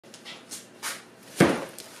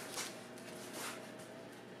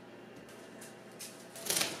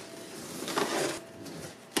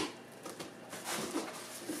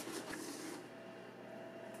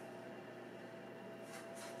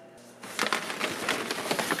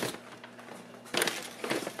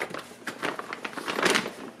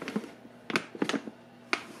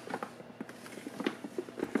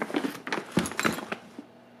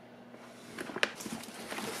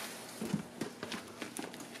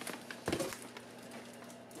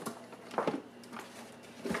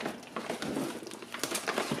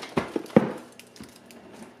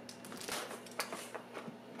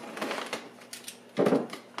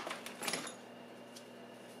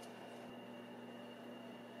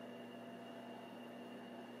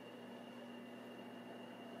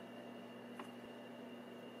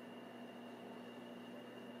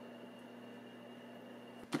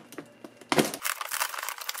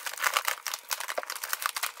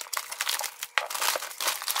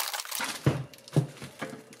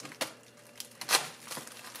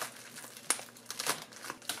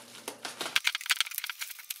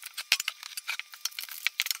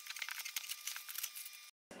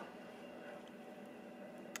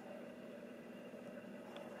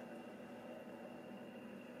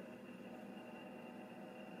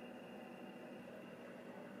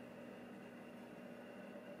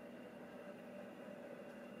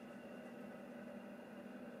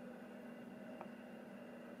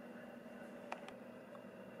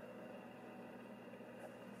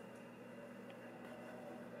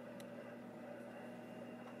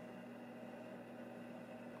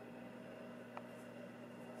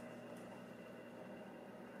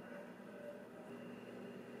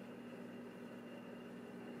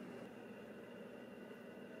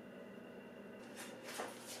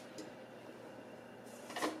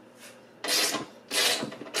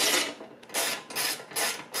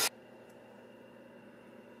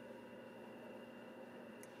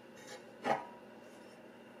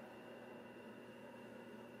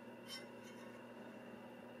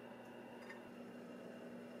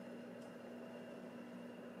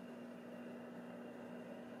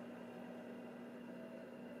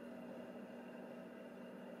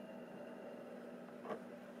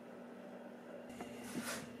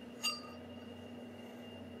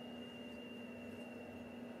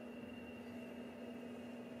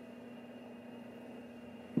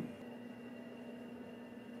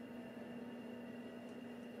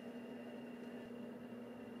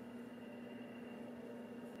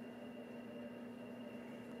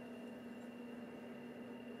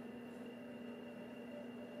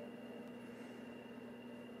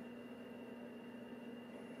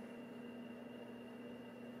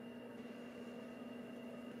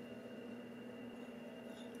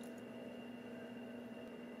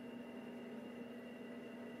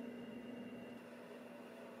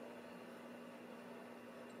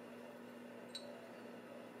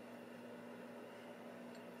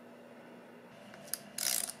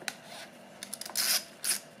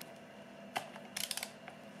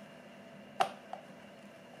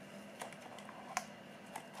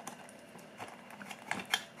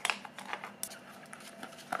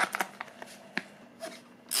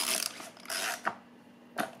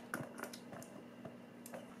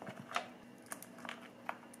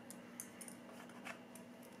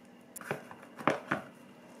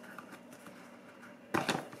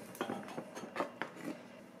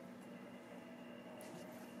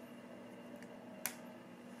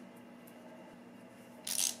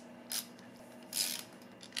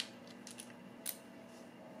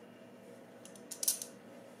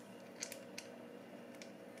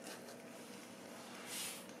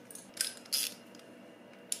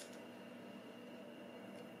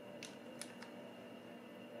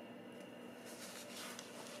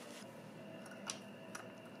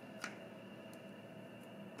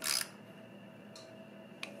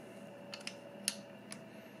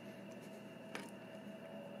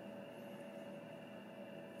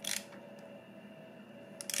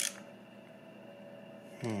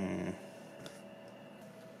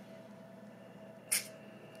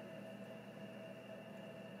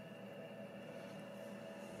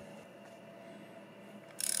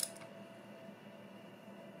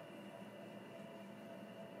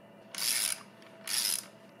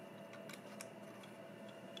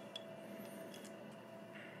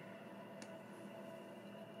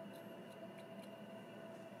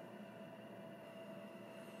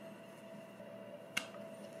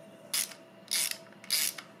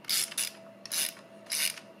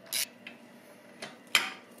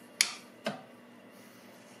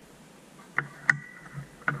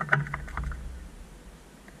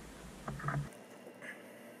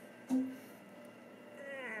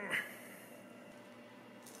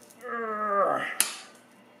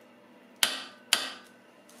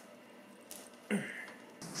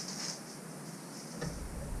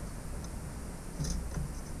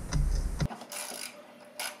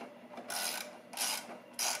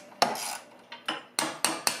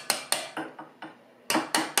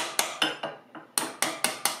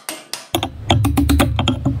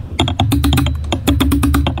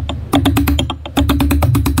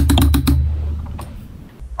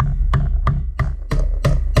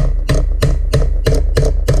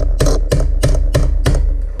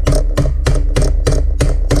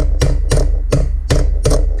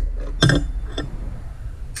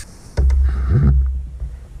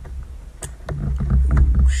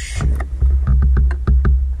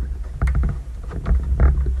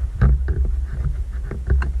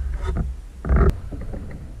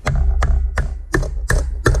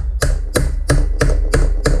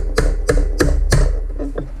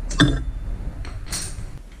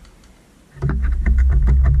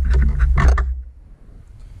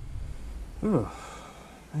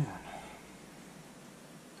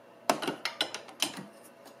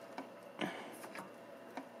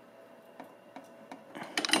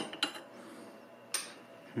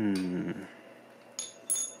Hmm.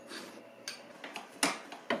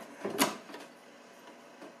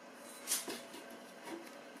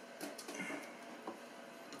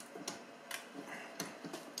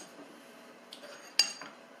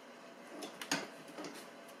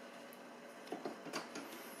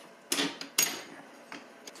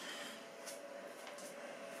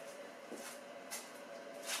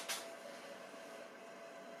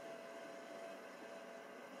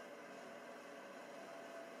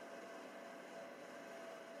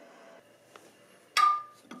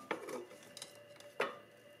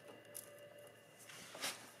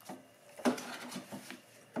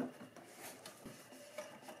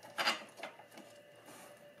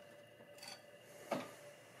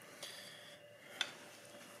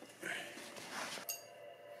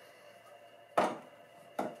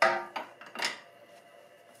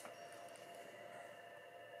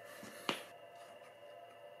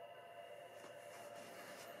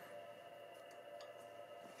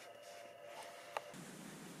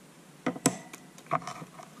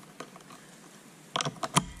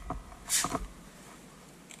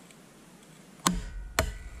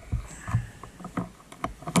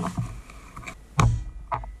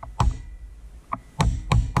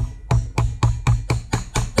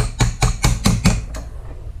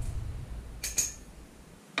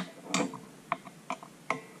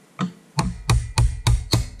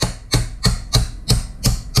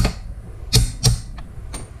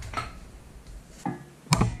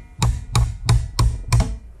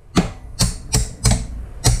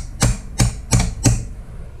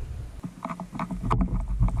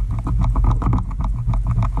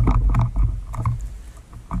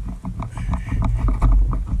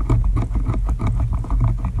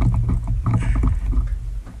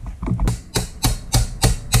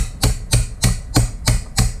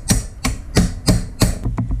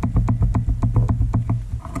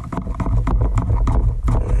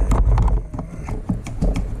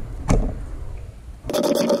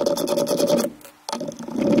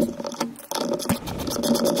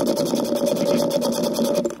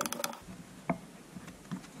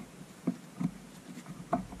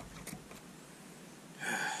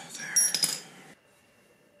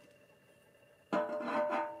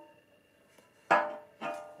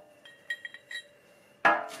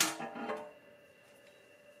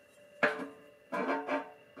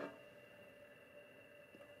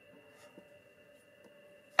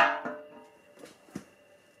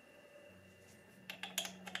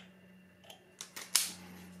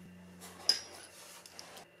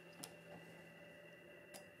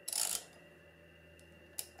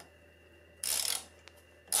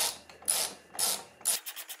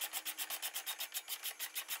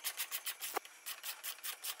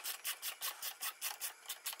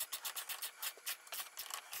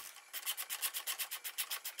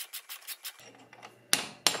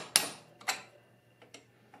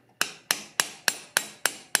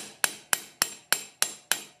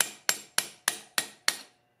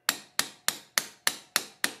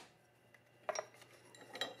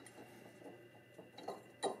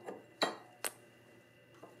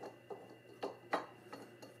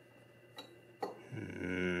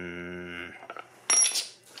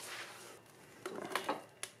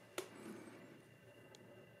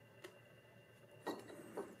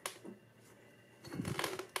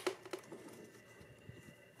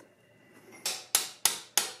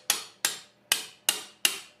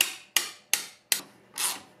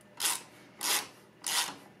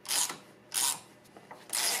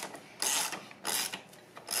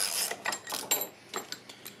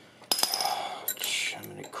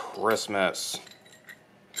 Christmas.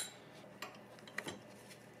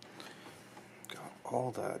 Got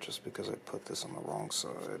all that just because I put this on the wrong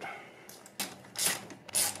side.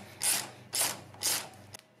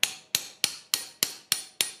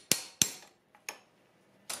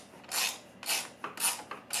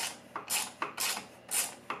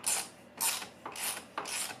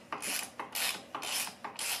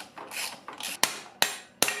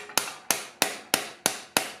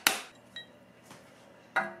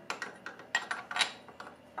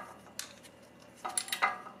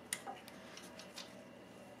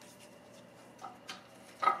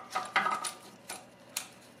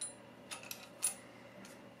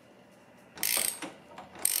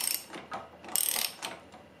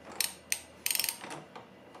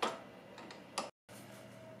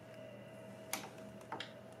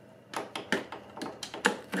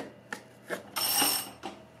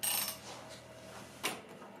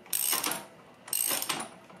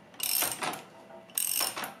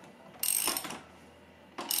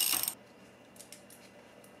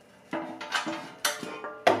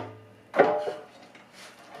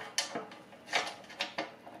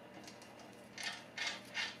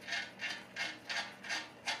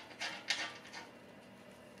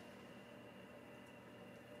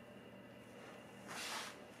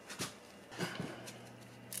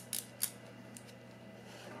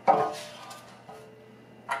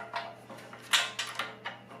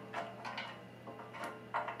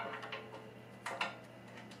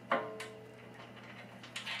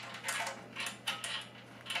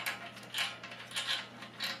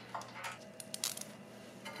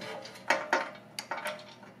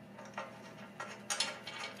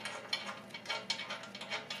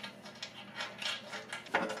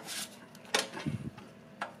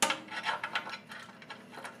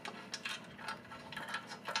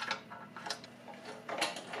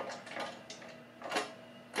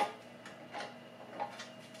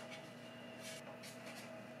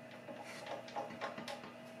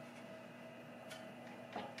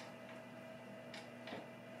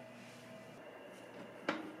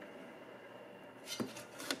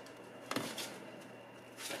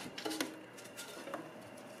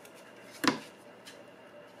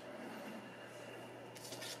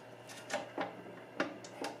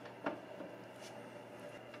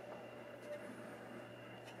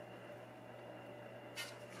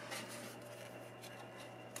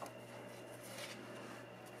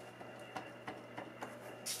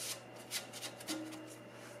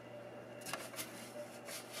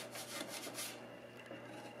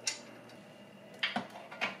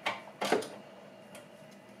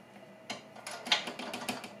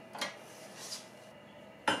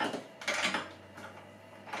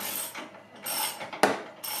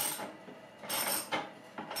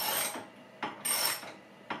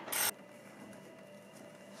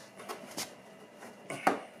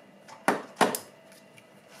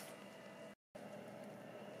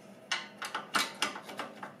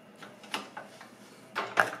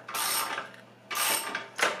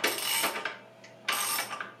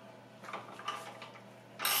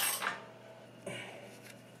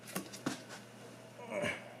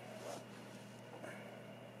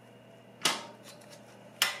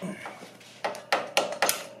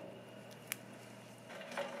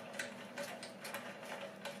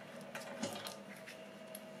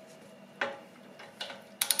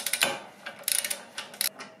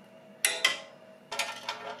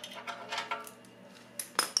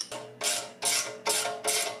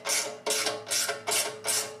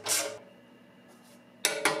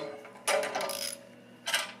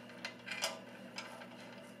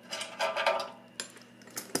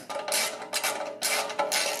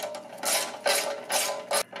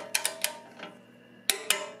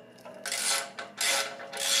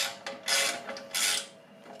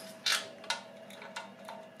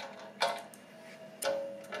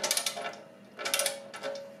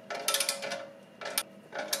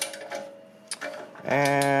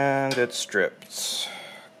 And it's stripped.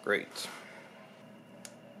 Great.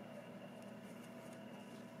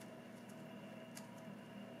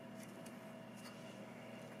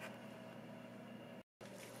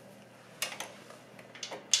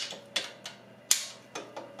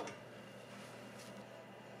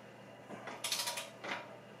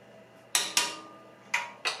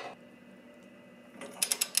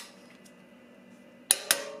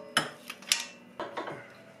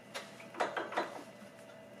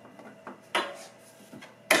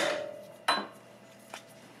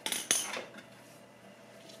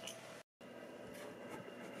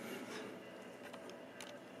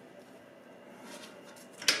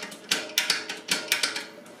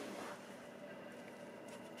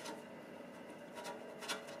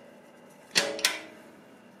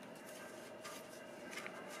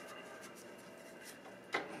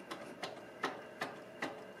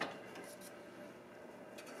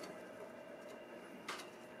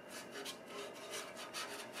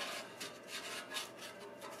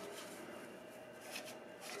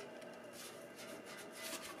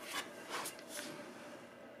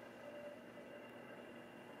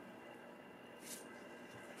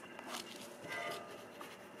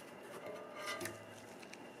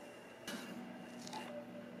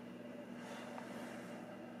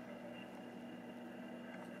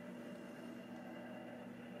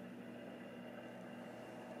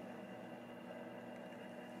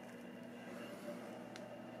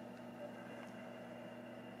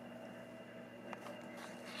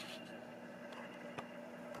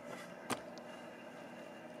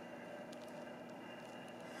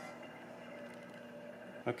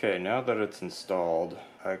 Okay, now that it's installed,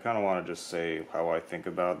 I kind of want to just say how I think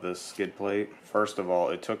about this skid plate. First of all,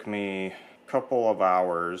 it took me a couple of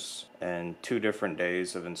hours and 2 different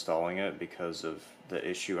days of installing it because of the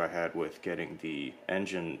issue I had with getting the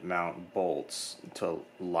engine mount bolts to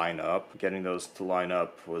line up. Getting those to line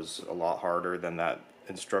up was a lot harder than that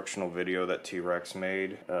instructional video that T-Rex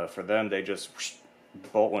made. For them, they just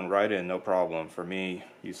bolt went right in, no problem. For me,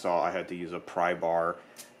 you saw I had to use a pry bar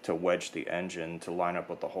to wedge the engine to line up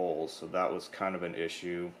with the holes, so that was kind of an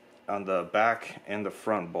issue. On the back and the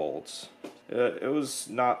front bolts, it was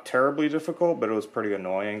not terribly difficult, but it was pretty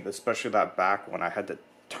annoying, especially that back when I had to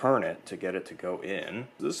turn it to get it to go in.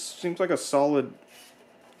 This seems like a solid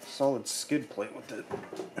skid plate with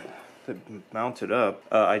it mounted up.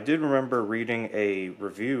 I did remember reading a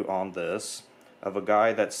review on this of a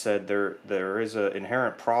guy that said there is an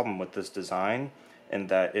inherent problem with this design, and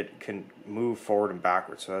that it can move forward and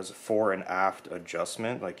backwards. So it has a fore and aft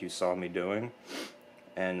adjustment like you saw me doing.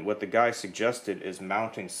 And what the guy suggested is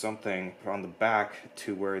mounting something on the back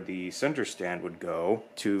to where the center stand would go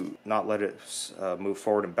to not let it move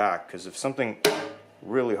forward and back. Because if something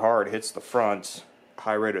really hard hits the front,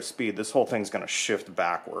 high rate of speed, this whole thing's going to shift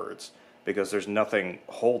backwards because there's nothing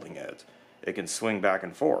holding it. It can swing back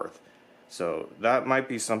and forth. So that might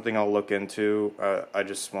be something I'll look into. I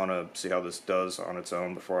just want to see how this does on its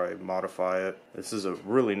own before I modify it. This is a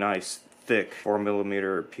really nice, thick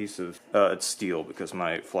 4mm piece of, it's steel because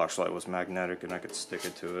my flashlight was magnetic and I could stick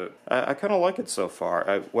it to it. I kind of like it so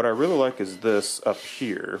far. What I really like is this up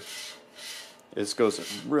here. This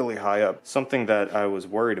goes really high up. Something that I was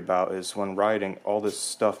worried about is when riding, all this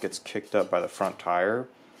stuff gets kicked up by the front tire,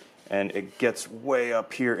 and it gets way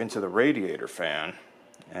up here into the radiator fan.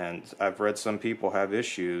 And I've read some people have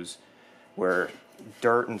issues where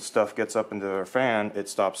dirt and stuff gets up into their fan, it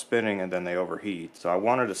stops spinning, and then they overheat. So I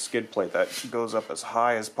wanted a skid plate that goes up as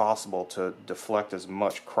high as possible to deflect as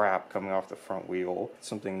much crap coming off the front wheel.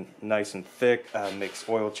 Something nice and thick, makes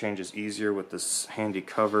oil changes easier with this handy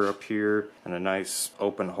cover up here and a nice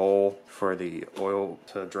open hole for the oil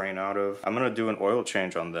to drain out of. I'm going to do an oil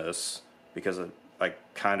change on this because I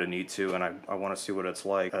kind of need to, and I want to see what it's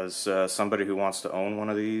like. As somebody who wants to own one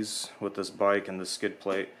of these with this bike and this skid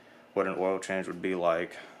plate, what an oil change would be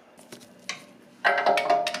like.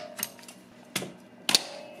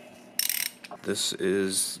 This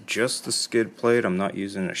is just the skid plate. I'm not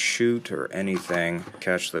using a chute or anything to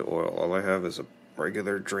catch the oil. All I have is a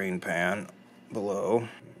regular drain pan below.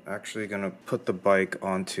 I'm actually going to put the bike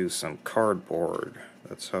onto some cardboard.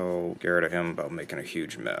 That's how scared I am about making a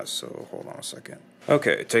huge mess, so hold on a second.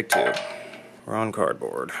 Okay, take 2. We're on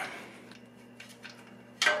cardboard.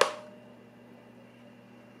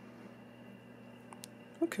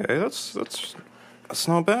 Okay, that's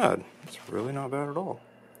not bad. It's really not bad at all.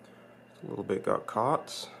 A little bit got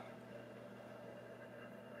caught,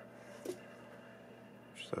 which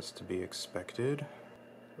that's to be expected.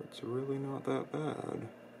 But it's really not that bad.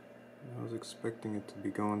 I was expecting it to be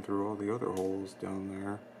going through all the other holes down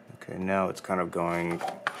there. Okay, now it's kind of going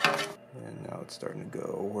And now it's starting to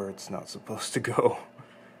go where it's not supposed to go.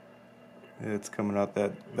 It's coming out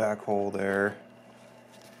that back hole there.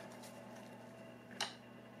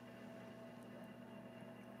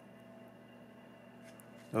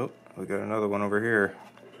 Oh, we got another one over here.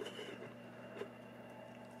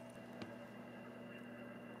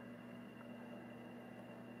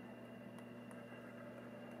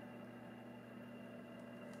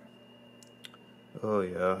 Oh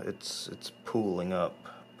yeah, it's pooling up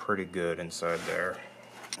pretty good inside there.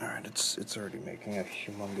 Alright, it's already making a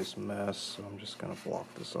humongous mess, so I'm just gonna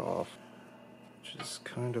block this off, which is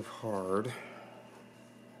kind of hard.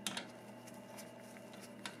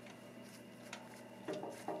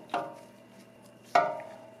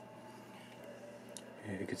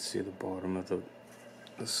 Yeah, you can see the bottom of the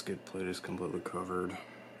skid plate is completely covered.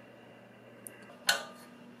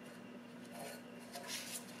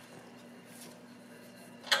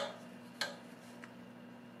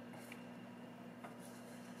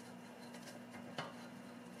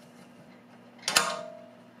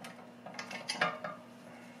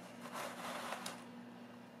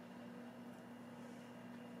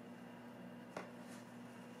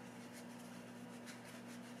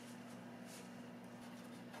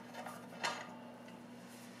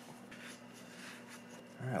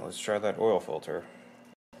 Alright, let's try that oil filter.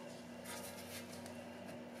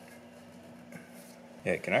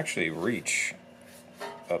 Yeah, it can actually reach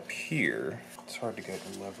up here. It's hard to get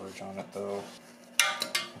leverage on it though.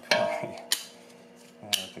 I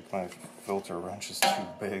think my filter wrench is too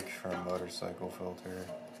big for a motorcycle filter.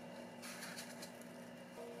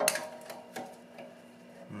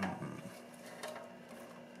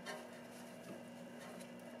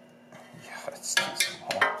 Yeah, it's too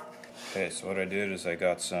small. Okay, so what I did is I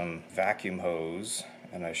got some vacuum hose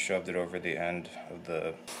and I shoved it over the end of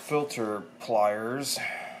the filter pliers,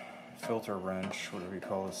 filter wrench, whatever you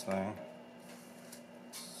call this thing.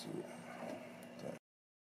 Let's see.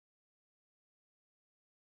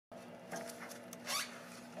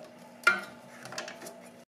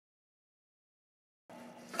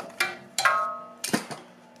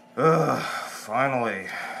 Ugh, finally.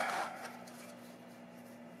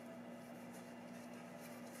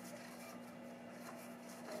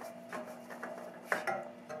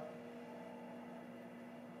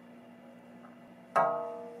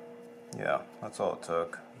 Yeah, that's all it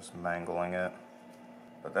took, just mangling it.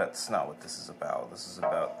 But that's not what this is about. This is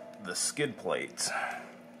about the skid plate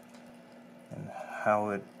and how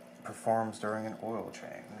it performs during an oil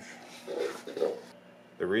change.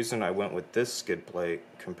 The reason I went with this skid plate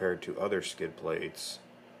compared to other skid plates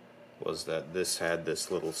was that this had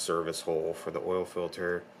this little service hole for the oil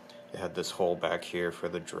filter. It had this hole back here for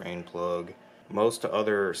the drain plug. Most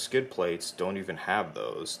other skid plates don't even have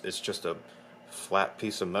those. It's just a flat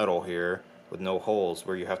piece of metal here with no holes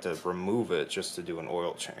where you have to remove it just to do an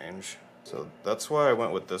oil change. So that's why I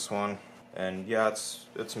went with this one. And yeah,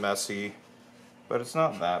 it's messy, but it's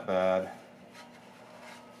not that bad.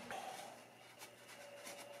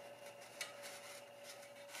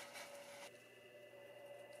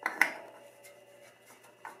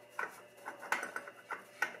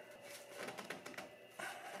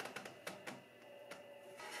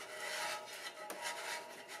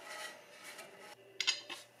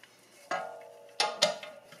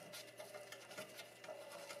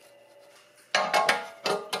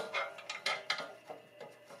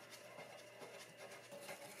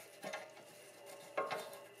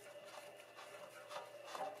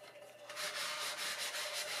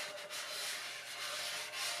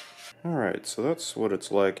 Alright, so that's what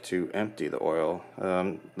it's like to empty the oil.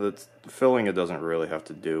 The filling, it doesn't really have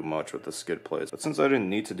to do much with the skid plates, but since I didn't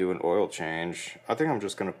need to do an oil change, I think I'm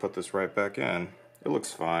just going to put this right back in. It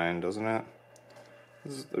looks fine, doesn't it?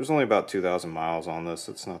 There's only about 2,000 miles on this,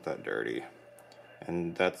 it's not that dirty.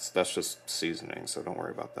 And that's just seasoning, so don't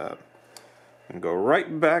worry about that. And go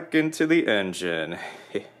right back into the engine.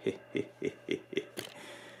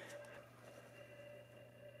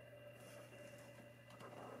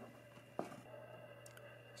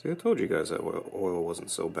 See, I told you guys that oil wasn't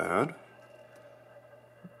so bad.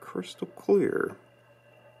 Crystal clear.